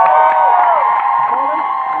Hollyoaks.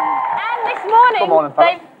 And this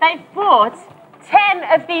morning, they've bought 10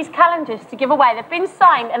 of these calendars to give away. They've been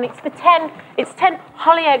signed and it's 10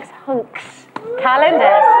 Hollyoaks Hunks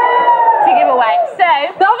calendars to give away. So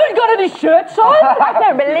they haven't got any shirts on. I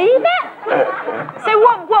don't believe it. So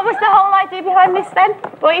what was the whole idea behind this then,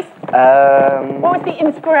 boys? What was the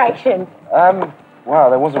inspiration? Wow,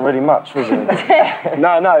 there wasn't really much, was it?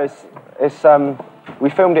 No, it's we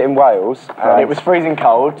filmed it in Wales. It was freezing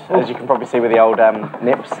cold, as you can probably see with the old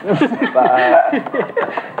nips. But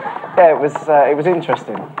yeah, it was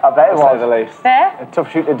interesting. I bet it was, to say the least. Yeah? A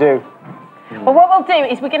tough shoot to do. Well, what we'll do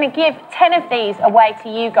is we're going to give 10 of these away to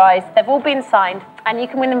you guys. They've all been signed, and you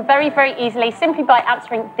can win them very, very easily simply by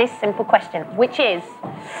answering this simple question, which is,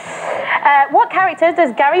 what character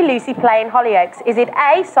does Gary Lucy play in Hollyoaks? Is it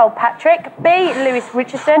A, Sol Patrick, B, Lewis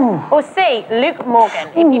Richardson, or C, Luke Morgan?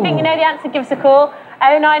 If you think you know the answer, give us a call.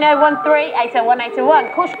 09013 801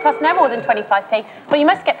 801. Call should cost no more than 25p, but you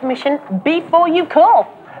must get permission before you call.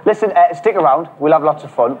 Listen, stick around. We'll have lots of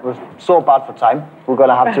fun. We're so bad for time. We're going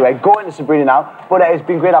to have to go into Sabrina now. But it's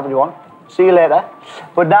been great having you on. See you later.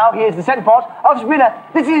 But now here's the second part of Sabrina,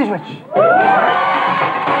 the Teenage Witch.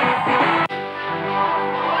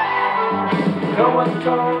 No one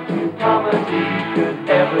told you comedy could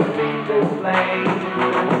ever be this lame.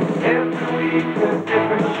 Every week a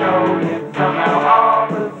different show, yet somehow all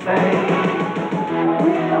the same.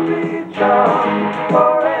 We'll be chums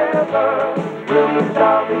forever. We'll be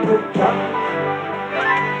jolly with chums.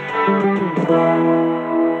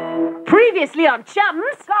 Previously on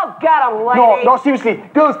Chums. Oh, God almighty. No, seriously.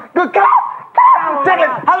 Girls, good, come on.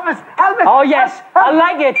 Declan, help us. Oh, yes, I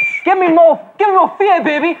like it. Give me more fear,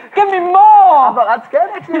 baby. Give me more. I'm not that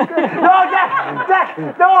scared, actually. No, Jack,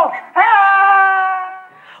 no.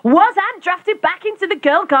 Was Ant drafted back into the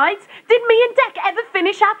Girl Guides? Did me and Dec ever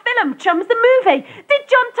finish our film, Chums the Movie? Did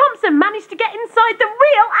John Thompson manage to get inside the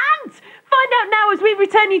real Ant? Find out now as we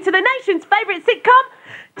return you to the nation's favourite sitcom,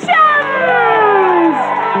 Chums!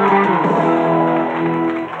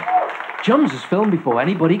 Chums is filmed before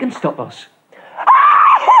anybody can stop us.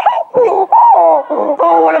 Oh,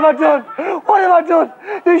 what have I done? What have I done?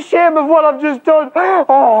 The shame of what I've just done.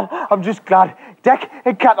 Oh, I'm just glad Dec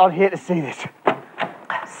and Cat aren't here to see this.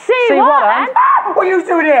 See what, Ant? What are you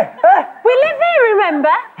doing here? We live here,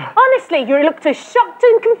 remember? Honestly, you looked as shocked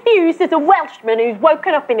and confused as a Welshman who's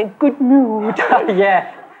woken up in a good mood.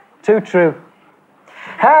 Yeah, too true.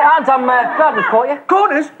 Hey, Ant, I'm glad we caught you.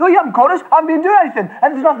 Caught us? No, you haven't caught us. I haven't been doing anything.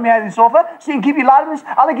 And there's nothing behind the sofa, so you can keep your libelous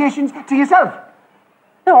allegations to yourself.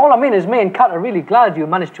 No, all I mean is me and Kat are really glad you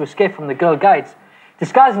managed to escape from the Girl Guides.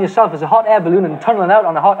 Disguising yourself as a hot air balloon and tunneling out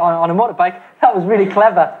on a motorbike, that was really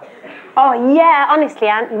clever. Oh, yeah, honestly,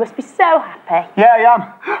 Ant, you must be so happy. Yeah, I am.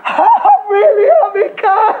 I'm really happy,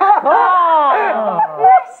 Cat. Oh,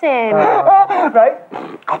 bless him. Right.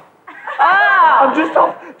 I'm just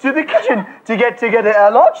off to the kitchen to get a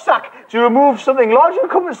large sack to remove something large and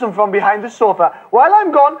cumbersome from behind the sofa. While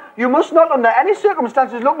I'm gone, you must not under any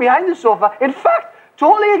circumstances look behind the sofa. In fact,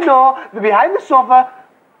 totally ignore the behind the sofa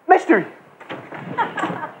mystery.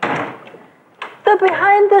 The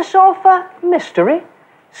behind the sofa mystery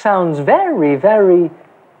sounds very, very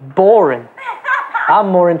boring. I'm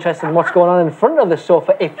more interested in what's going on in front of the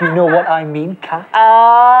sofa, if you know what I mean, Kat.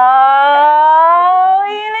 Oh,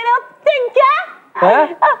 you little thinker!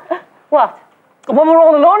 Yeah? What? When we're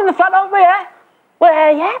all alone in the flat, aren't we, eh?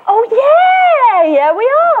 Well, yeah. Oh, yeah, we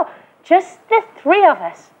are. Just the three of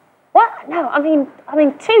us. What? No, I mean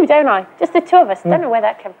two, don't I? Just the two of us. Don't know where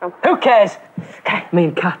that came from. Who cares? Okay, me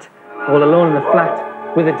and Kat, all alone in the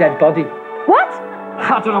flat with a dead body. What?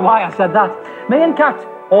 I don't know why I said that. Me and Kat,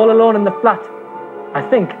 all alone in the flat. I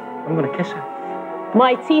think I'm going to kiss her.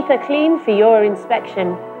 My teeth are clean for your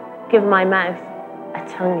inspection. Give my mouth a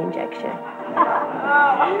tongue injection.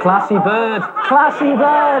 Classy bird. Classy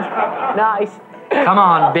bird. Nice. Come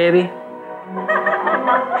on, baby.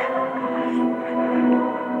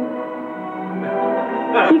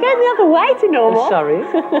 You go the other way to normal. Sorry,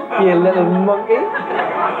 you little monkey.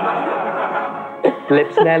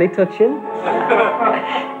 Lips nearly touching.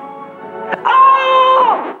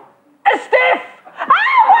 Oh! A stiff!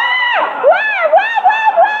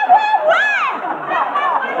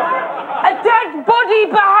 A dead body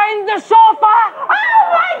behind the sofa! Oh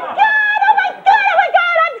my God!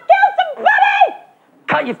 I've killed somebody!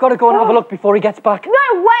 Kat, you've got to go and have a look before he gets back.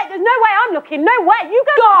 No way! There's no way I'm looking. No way! You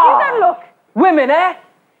go look. Women, eh?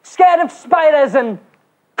 Scared of spiders and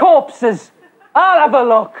corpses. I'll have a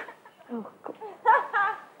look.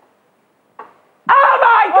 Oh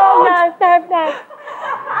my God!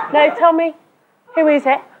 No, tell me. Who is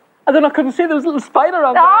it? And then I couldn't see there was a little spider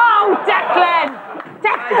on there. Oh, Declan!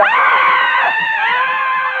 Don't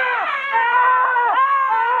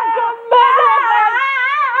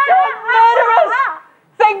murder us!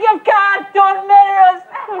 Think of God, don't murder us!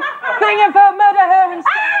 Think of her, murder her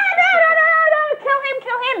instead.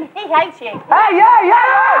 Kill him! He hates you. Hey,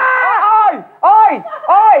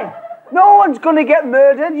 Oi! No one's going to get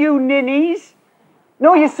murdered, you ninnies.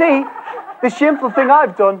 No, you see, the shameful thing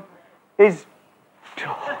I've done is...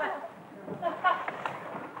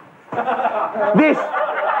 this.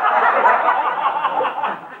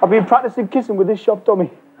 I've been practicing kissing with this shop dummy.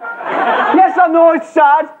 Yes, I know it's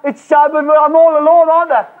sad, but I'm all alone,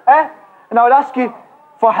 aren't I? Eh? And I would ask you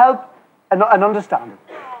for help and understanding.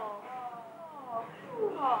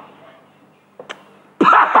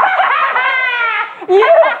 You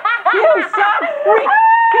sad freak!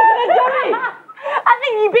 Kissing a dummy! I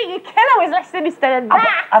think you beat your killer was less sinister than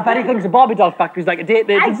that. I bet he thinks the Barbie doll factory's like a date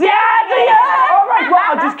there. All right, well,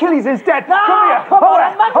 I'll just kill his instead. Come here.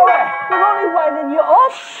 We're only winding you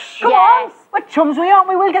up. Come on. We're chums, aren't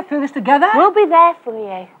we? We'll get through this together. We'll be there for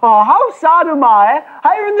you. Oh, how sad am I,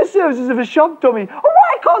 hiring the services of a shop dummy. Oh,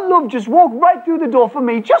 why can't love just walk right through the door for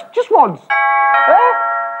me, just once?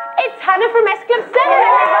 It's Hannah from S Club 7.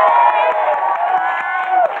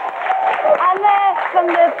 I'm from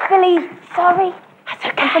the Billy... Sorry. That's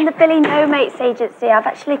okay. I'm from the Billy No Mates agency. I've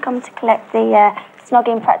actually come to collect the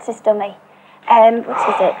snogging practice dummy. What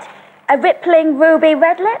is it? A rippling ruby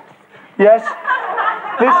red lips? Yes.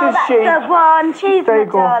 This is she. The one. She's there my you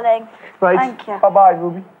go. darling. Right. Thank you. Bye-bye,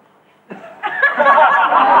 Ruby.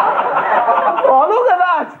 Oh, look at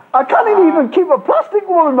that. I can't even keep a plastic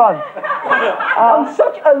woman, man. I'm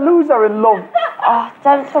such a loser in love. Oh,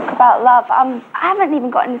 don't talk about love. I haven't even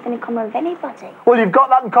got anything in common with anybody. Well, you've got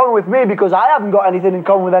that in common with me because I haven't got anything in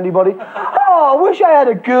common with anybody. Oh, Oh, I wish I had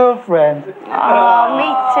a girlfriend. Oh,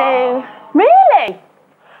 me too. Really?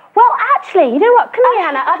 Well, actually, you know what? Come here,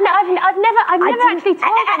 Hannah. I've never actually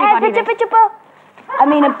told anybody this. I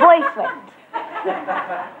mean, a boyfriend.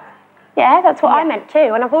 Yeah, that's what I meant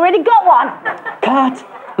too, and I've already got one. Cat,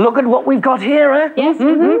 look at what we've got here, eh? Yes.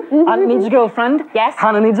 Ant needs a girlfriend. Yes.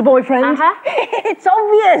 Hannah needs a boyfriend. It's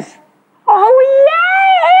obvious. Oh,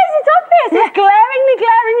 yeah, it is. It's obvious. It's glaringly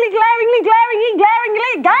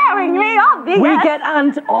obvious. We get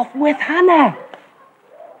Ant off with Hannah.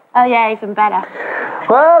 Oh, yeah, even better.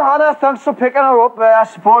 Well, Hannah, thanks for picking her up. I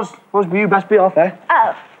suppose you best be off, eh?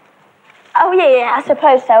 Oh, yeah, I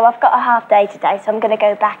suppose so. I've got a half day today, so I'm going to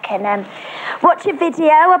go back and watch a video.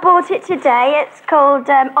 I bought it today. It's called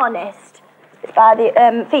Honest. It's by the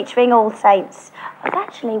featuring All Saints. I was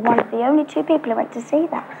actually one of the only 2 people who went to see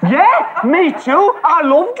that. Yeah, me too. I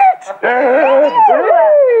loved it.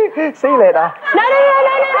 See you later. No.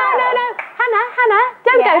 Hannah,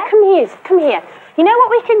 don't go. Come here. You know what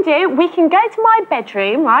we can do? We can go to my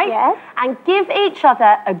bedroom, right? Yes. And give each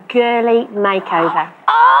other a girly makeover.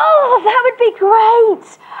 Oh, that would be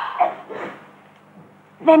great.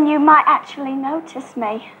 Then you might actually notice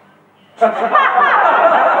me. We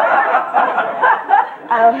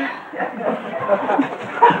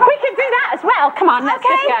can do that as well. Come on, let's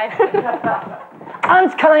just go.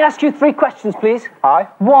 Ant, can I ask you 3 questions, please? Aye.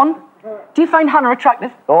 1, do you find Hannah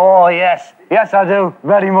attractive? Oh, yes. Yes, I do.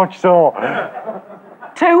 Very much so.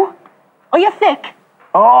 2, are you thick?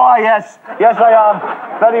 Oh, yes. Yes, I am.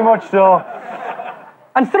 Very much so.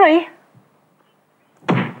 And 3,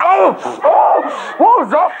 What was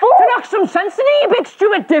that for? to knock some sense into you, big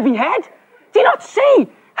Stuart divvy head. Do you not see?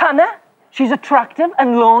 Hannah, she's attractive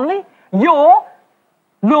and lonely. You're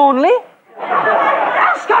lonely.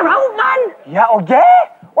 Ask her out, man. Yeah, oh, yeah?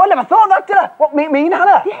 Well, I never thought of that, did I? What, me and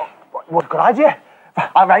Hannah? Yeah. What a good idea.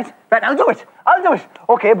 All right, I'll do it.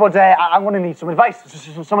 Okay, but I'm going to need some advice.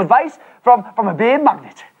 Some advice from a babe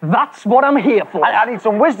magnet. That's what I'm here for. I need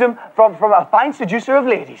some wisdom from a fine seducer of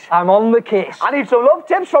ladies. I'm on the case. I need some love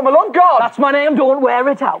tips from a love god. That's my name, don't wear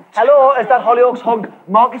it out. Hello, is that Hollyoaks hug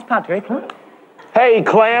Marcus Patrick? Hey,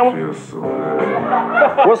 clown.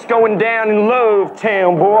 What's going down in Love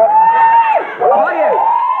Town, boy? How are you?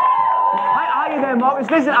 Hi there, Marcus.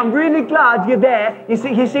 Listen, I'm really glad you're there. You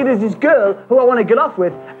see, there's this girl who I want to get off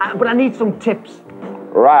with, but I need some tips.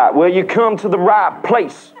 Right, well, you come to the right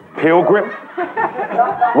place, pilgrim.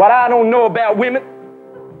 What I don't know about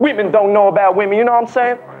women don't know about women, you know what I'm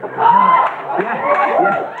saying?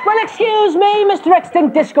 Yeah. Well, excuse me, Mr.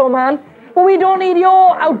 Extinct Disco Man, but we don't need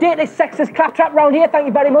your outdated sexist claptrap round here, thank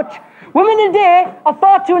you very much. Women today are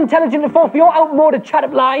far too intelligent to fall for your outmoded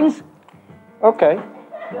chat-up lines. Okay.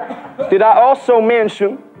 Did I also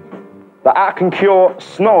mention that I can cure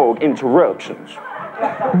snog interruptions?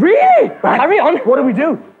 Really? Carry on. What do we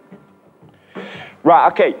do? Right,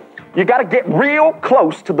 okay. You gotta get real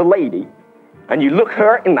close to the lady, and you look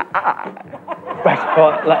her in the eye. Right,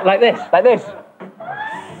 well, like this.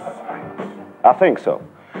 I think so.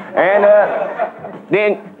 And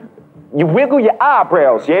then you wiggle your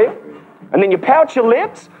eyebrows, yeah? And then you pout your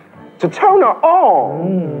lips to turn her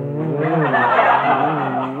on.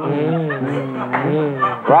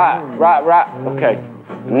 Right. Okay.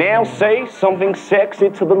 Now say something sexy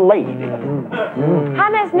to the lady.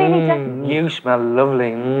 Hannah's nearly done. You smell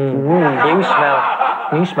lovely. You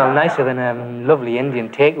smell nicer than a lovely Indian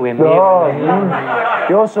takeaway meal. Oh,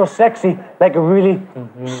 you're so sexy, like a really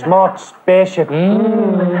smart spaceship.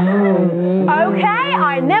 Okay,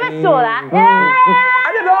 I never saw that.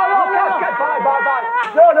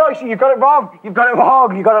 No, you've got it wrong.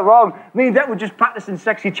 Me and Dec were just practicing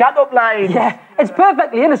sexy chat-up lines. Yeah, it's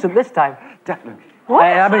perfectly innocent this time. Definitely. What?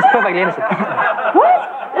 I mean, it's perfectly innocent.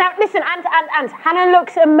 What? Now, listen, and Hannah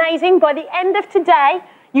looks amazing. By the end of today,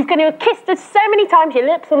 you're going to have kissed her so many times, your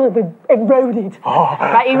lips will be eroded. Oh.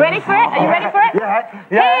 Right, are you ready for it? Are you ready for it?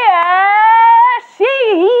 Yeah. Here she is.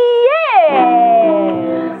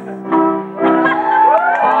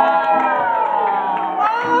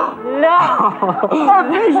 A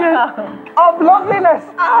vision of loveliness.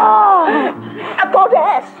 A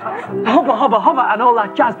goddess. Hubba, and all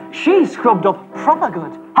that jazz. She's scrubbed up proper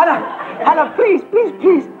good. Hannah, please,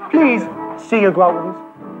 see your grout with us.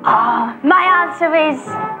 My answer is...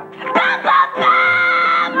 Bam, bam,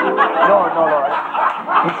 bam! No.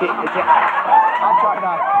 It's it.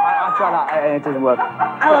 I'll try that. It doesn't work.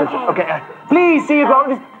 Okay. Please see your grout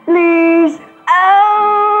with us. Please.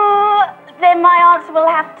 Oh, then my answer will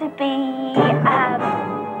have to be...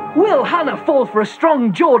 Will Hannah fall for a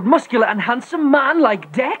strong-jawed, muscular and handsome man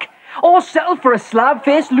like Dec? Or settle for a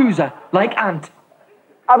slab-faced loser like Ant?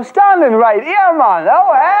 I'm standing right here, man.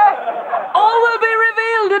 Oh, eh? All will be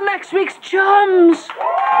revealed in next week's Chums.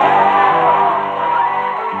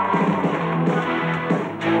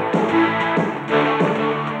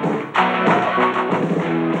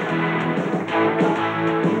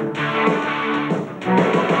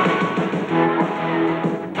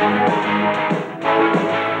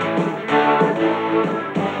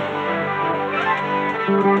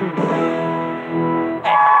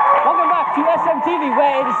 Welcome back to SMTV,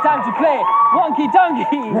 where it is time to play Wonky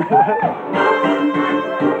Donkey.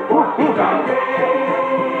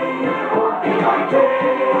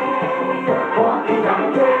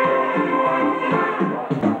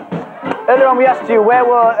 Earlier on we asked you where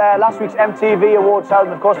were last week's MTV Awards held,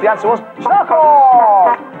 and of course the answer was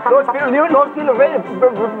Stockholm! Loads of people knew it, loads of people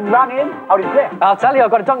ran in. How did you play? I'll tell you, I've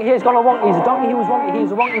got a donkey here, he's gone a wonky. He's a donkey, he was wonky,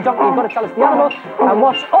 he's a wonky donkey. You've got to tell us the animal and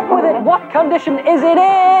what's up with it. What condition is it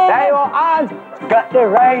in? There you are, and it's got the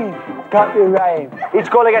rain. It's got the rain. Each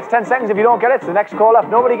caller gets 10 seconds. If you don't get it, it's the next caller. If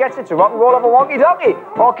nobody gets it, it's a rock and roll of a wonky donkey.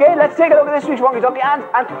 Okay, let's take a look at this week's wonky donkey and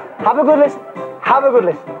have a good listen. Have a good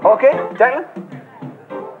listen. Okay, gentlemen?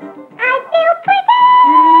 I feel pretty.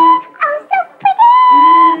 Oh, so pretty.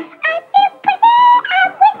 I feel pretty.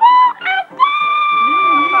 I'm pretty.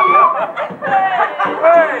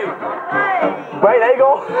 Right, there you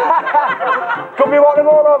go. Could be walking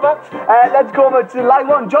all over. Let's go over to line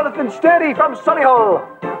one. Jonathan Sturdy from Solihull.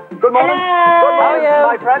 Good morning. Hello. Good morning,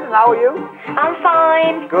 my friend. And how are you? I'm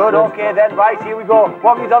fine. Good, okay then. Right, here we go.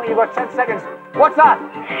 Wonky donkey, you've got 10 seconds. What's that?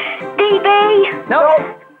 DB. No.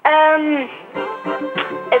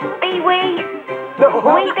 Wee-wee. No.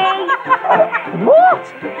 Wee-bee. What?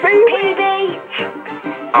 PB. Wee-bee.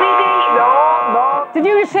 No. Did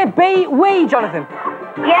you just say B-wee, Jonathan?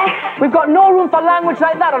 Yes. We've got no room for language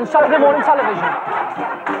like that on Saturday morning television.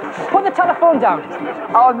 Put the telephone down.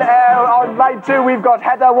 On line two, we've got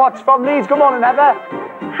Heather Watts from Leeds. Good morning, Heather.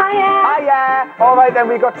 Hiya. Hiya. All right, then,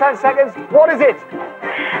 we've got 10 seconds. What is it?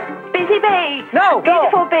 Busy bee. No.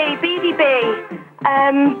 Beautiful bee. Beady bee.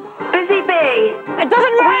 Busy bee. It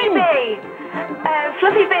doesn't rhyme. Bee.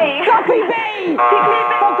 Fluffy bee. Fluffy bee!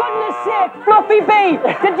 For goodness sake, Fluffy bee!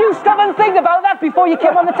 Did you stop and think about that before you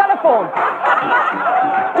came on the telephone?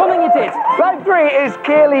 Don't think you did. Line three is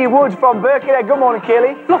Kaylee Wood from Birkenhead. Good morning,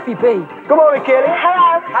 Kaylee. Fluffy bee. Good morning, Kaylee.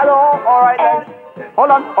 Hello. Hello. All right, then.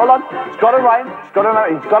 Hold on. It's got a rhyme. It's got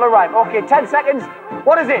a rhyme. Okay, 10 seconds.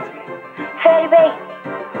 What is it? Fairy bee.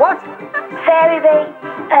 What? Fairy bee.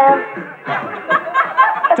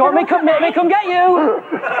 Don't make me come get you!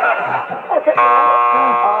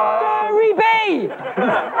 Fairy bee!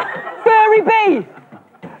 Fairy bee!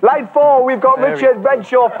 Line four, we've got Richard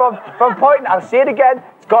Renshaw from Poynton. I'll say it again.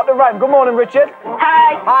 It's got the rhyme. Good morning, Richard.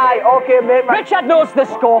 Hi. Hi. Okay, mate. Right. Richard knows the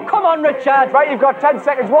score. Come on, Richard. Right, you've got 10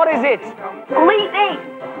 seconds. What is it? Sweet bee.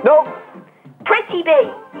 No. Pretty bee.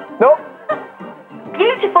 No.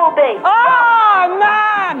 Beautiful bee. Oh,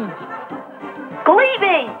 man! Glee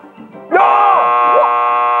bee. No!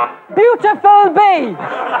 Beautiful bee!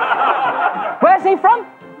 Where's he from?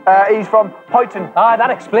 He's from Poynton. Ah, that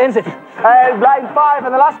explains it. Line five,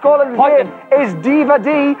 and the last caller of the day is Diva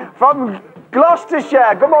D from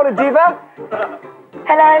Gloucestershire. Good morning, Diva.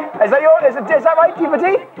 Hello. Is that right, Diva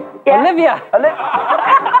D? Yeah. Olivia.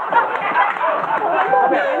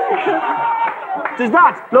 Does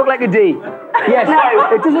that look like a D? Yes. No.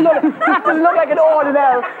 It doesn't look. That doesn't look like an O and an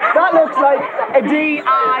L. That looks like a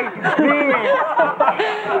D-I-V.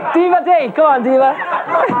 Diva D. Come on, Diva.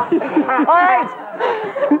 All right.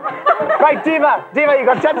 Right, Diva, you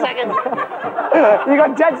got 10 seconds. You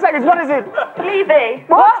got 10 seconds. What is it? Glee bee.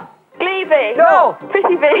 What? Glee bee. No.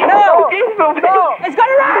 Pretty bee. No. Beautiful bee. No. It's got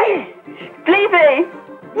it right! Glee bee.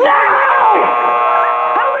 No!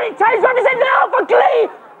 How many times do I have to say no for Glee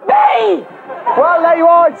Bee? Well, there you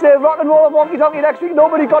are. It's a rock and roll of Wonky Donkey next week.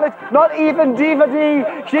 Nobody got it. Not even Diva D.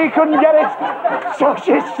 She couldn't get it. Such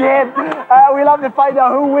a shame. We'll have to find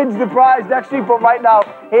out who wins the prize next week. But right now,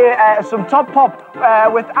 here some top pop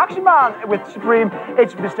with Action Man with Supreme.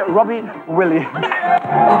 It's Mr. Robbie Williams.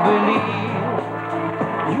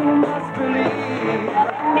 You must believe.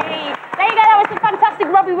 There you go, that was the fantastic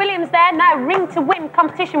Robbie Williams there. Now, ring to win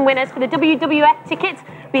competition winners for the WWF tickets.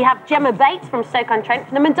 We have Gemma Bates from Stoke-on-Trent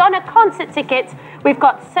for the Madonna concert tickets. We've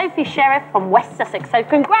got Sophie Sheriff from West Sussex. So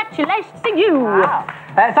congratulations to you. Wow.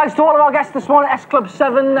 Thanks to all of our guests this morning, S Club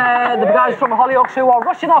 7, the guys from Hollyoaks who are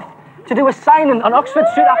rushing off to do a signing on Oxford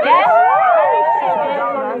Street after this.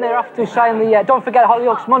 And they're off to sign the, don't forget,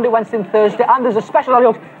 Hollyoaks Monday, Wednesday and Thursday. And there's a special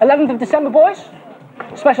Hollyoaks, 11th of December, boys.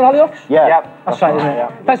 Special Hollyoaks? Yeah. Yep. That's right, isn't it?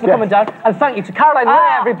 Yeah. Thanks for coming down. And thank you to Caroline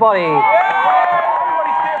Ray, everybody.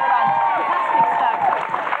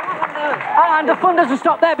 And the fun doesn't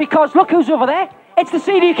stop there because look who's over there. It's the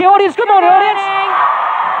CDK audience. Good morning, audience.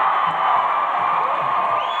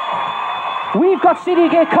 We've got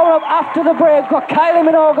CDK coming up after the break. We've got Kylie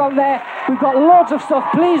Minogue on there. We've got loads of stuff.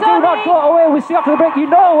 Please do not go away. We'll see you after the break. You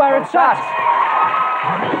know where it's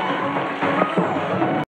at.